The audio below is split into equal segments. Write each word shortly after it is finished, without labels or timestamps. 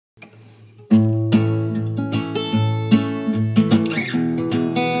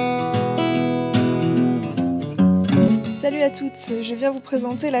toutes, je viens vous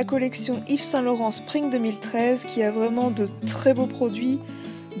présenter la collection Yves Saint Laurent Spring 2013 qui a vraiment de très beaux produits,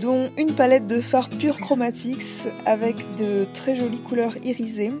 dont une palette de fards pure Chromatics avec de très jolies couleurs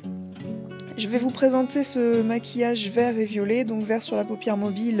irisées. Je vais vous présenter ce maquillage vert et violet, donc vert sur la paupière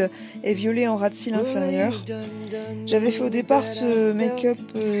mobile et violet en ras de cils inférieur. J'avais fait au départ ce make-up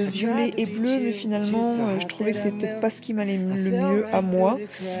violet et bleu, mais finalement je trouvais que c'était peut-être pas ce qui m'allait le mieux à moi.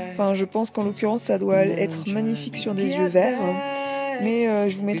 Enfin, je pense qu'en l'occurrence ça doit être magnifique sur des yeux verts. Mais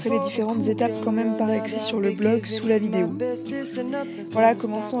je vous mettrai les différentes étapes quand même par écrit sur le blog sous la vidéo. Voilà,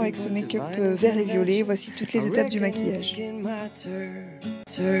 commençons avec ce make-up vert et violet. Voici toutes les étapes du maquillage.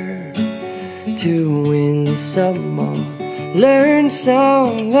 To win some or learn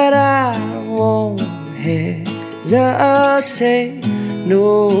some, but I won't hesitate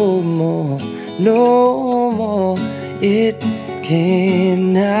no more, no more. It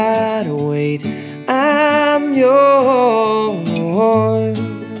cannot wait. I'm yours.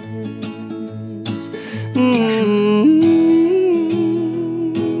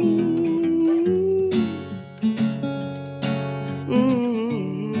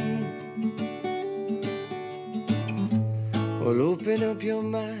 Well, open up your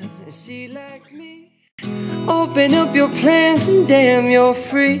mind and see like me. Open up your plans and damn, you're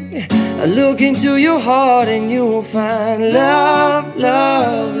free. I look into your heart and you'll find love,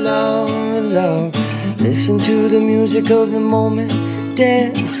 love, love, love. Listen to the music of the moment,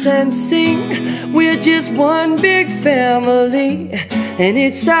 dance and sing. We're just one big family, and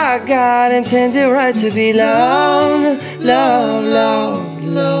it's our God-intended right to be loved, love, love,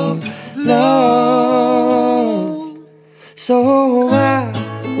 love, love. So I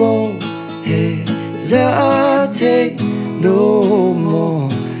won't hesitate no more,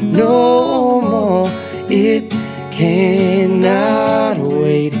 no more. It cannot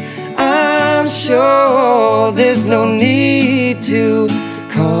wait. I'm sure there's no need to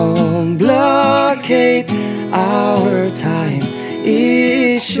complicate. Our time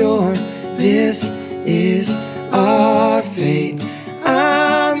is short. This is our fate.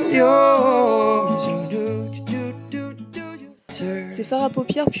 I'm yours. Ces fards à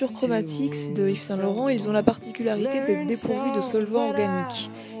paupières pure Chromatics de Yves Saint Laurent, ils ont la particularité d'être dépourvus de solvants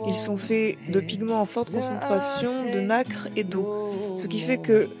organiques. Ils sont faits de pigments en forte concentration, de nacre et d'eau. Ce qui fait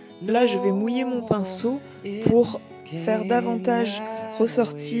que là, je vais mouiller mon pinceau pour faire davantage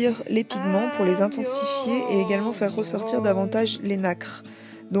ressortir les pigments, pour les intensifier et également faire ressortir davantage les nacres.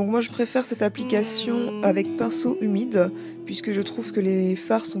 Donc moi, je préfère cette application avec pinceau humide puisque je trouve que les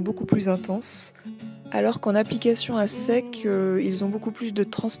fards sont beaucoup plus intenses. Alors qu'en application à sec, ils ont beaucoup plus de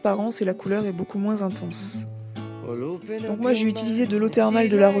transparence et la couleur est beaucoup moins intense. Donc moi j'ai utilisé de l'eau thermale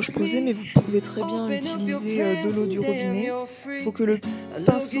de La Roche-Posay, mais vous pouvez très bien utiliser de l'eau du robinet. Il faut que le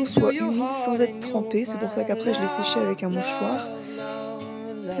pinceau soit humide sans être trempé, c'est pour ça qu'après je l'ai séché avec un mouchoir.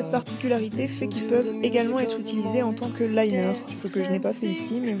 Cette particularité fait qu'ils peuvent également être utilisés en tant que liner, ce que je n'ai pas fait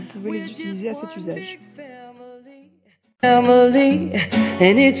ici, mais vous pouvez les utiliser à cet usage. Family,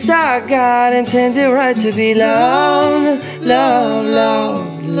 and it's our God-intended right to be loved, love, love,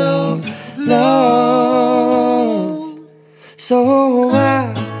 love, love. So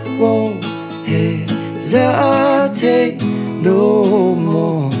I won't hesitate no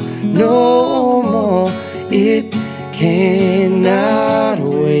more, no more. It cannot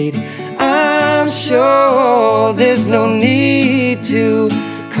wait. I'm sure there's no need to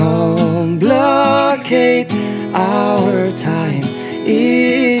complicate. Our time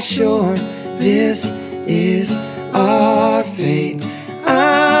is short. This is our fate.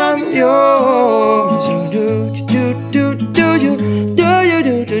 I'm yours. Do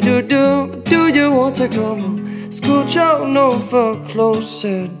you want to come on? Scooch on over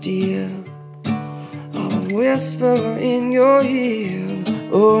closer, dear. I'll whisper in your ear.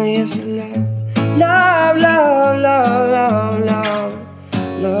 Oh yes, love, love, love, love, love, love.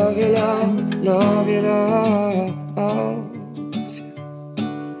 Love you, love, love you, love.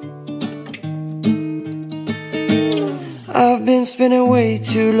 I've been spending way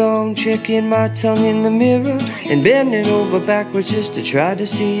too long checking my tongue in the mirror and bending over backwards just to try to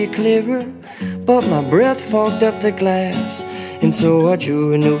see it clearer. But my breath fogged up the glass, and so I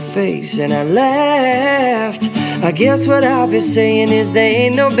drew a new face and I laughed. I guess what I'll be saying is there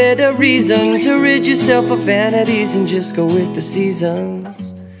ain't no better reason to rid yourself of vanities and just go with the seasons.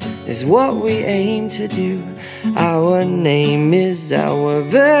 Is what we aim to do. Our name is our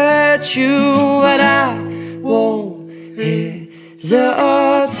virtue, but I won't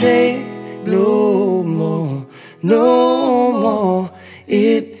hesitate no more, no more.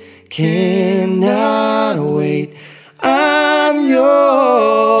 It cannot wait. I'm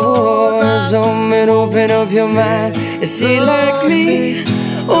yours. Oh, and open up your mind You see, like me,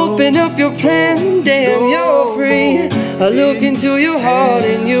 open up your plans and damn, you're free. I look into your heart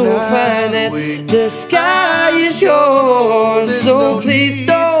and you will find that the sky is yours. So please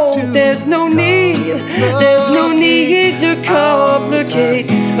don't, there's no need to complicate,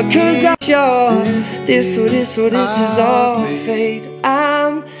 'cause I'm sure this is all fate.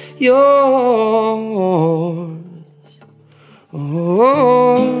 I'm yours.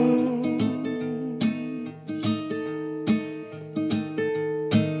 Oh.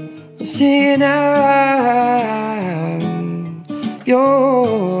 Saying I'm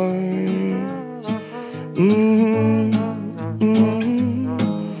yours.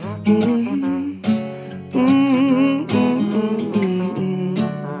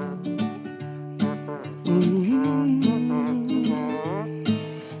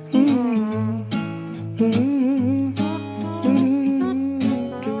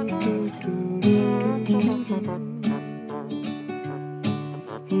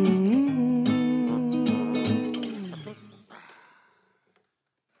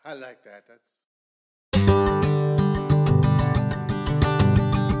 I like that. That's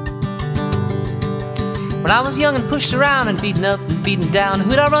When I was young and pushed around and beaten up and beaten down,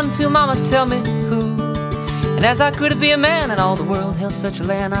 who'd I run to, mama, tell me who? And as I grew to be a man and all the world held such a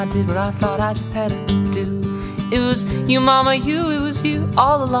land, I did what I thought I just had to do. It was you, mama, you, it was you,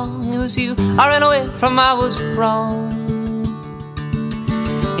 all along, it was you I ran away from, I was wrong.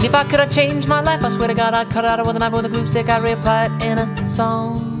 And if I could have changed my life, I swear to God, I'd cut it out with a knife with a glue stick, I'd reapply it in a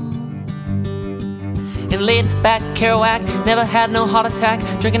song. And laid back, Kerouac, never had no heart attack,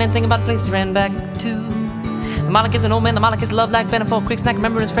 drinking and thinking about a place he ran back to. The Moloch is an old man, the Moloch is love like Ben and Four Creek Snack.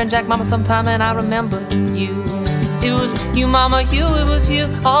 Remember his friend Jack, mama, sometime, and I remember you. It was you, mama, you, it was you,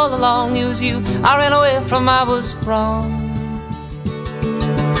 all along, it was you I ran away from, I was wrong.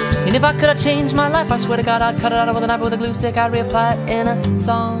 And if I could have changed my life, I swear to God, I'd cut it out with a knife with a glue stick, I'd reapply it in a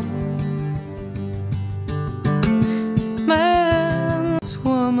song. Man's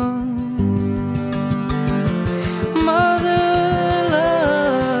woman, mother loves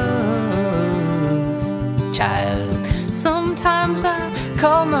child. Sometimes I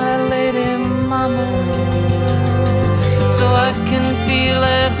call my lady mama, so I can feel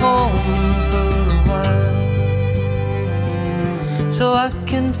at home for a while. So I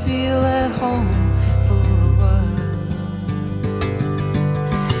can feel at home for a while.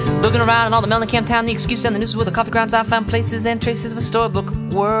 Looking around in all the Mellencamp town, the excuse and the nooses with the coffee grounds, I found places and traces of a storybook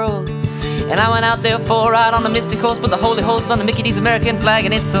world. And I went out there for a ride on the misty coast, but the holy host on the Mickey D's American flag,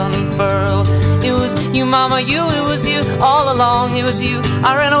 and it's unfurled. It was you, mama, you, it was you, all along, it was you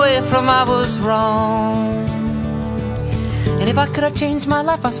I ran away from, I was wrong. And if I could have changed my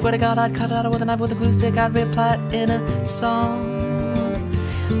life, I swear to God, I'd cut it out with a knife with a glue stick, I'd reapply it in a song.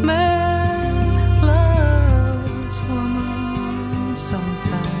 Man loves woman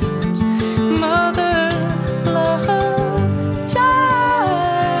sometimes, mother loves child.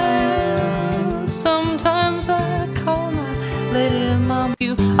 Sometimes I call my lady mom.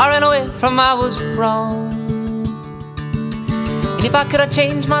 You I ran away from, I was wrong. And if I could have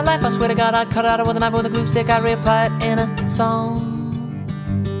changed my life, I swear to God, I'd cut it out with a knife with a glue stick, I'd reapply it in a song.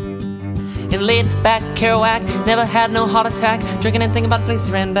 And laid back, Kerouac, never had no heart attack, drinking and thinking about a place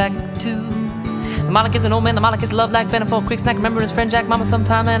he ran back to. The Moloch is an old man, the Moloch is love like Ben and Four Creek Snack. Remember his friend Jack, mama,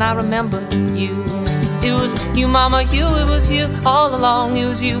 sometime, and I remember you. It was you, mama, you, it was you, all along, it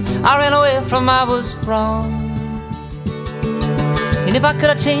was you I ran away from, I was wrong. And if I could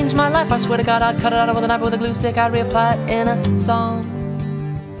have changed my life, I swear to God, I'd cut it out with a knife with a glue stick, I'd reapply it in a song.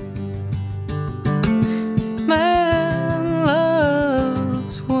 Man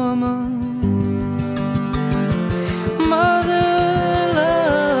loves woman, mother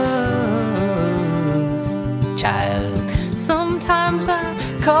loves child. Sometimes I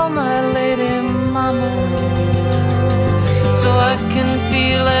call my lady mama, so I can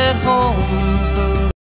feel at home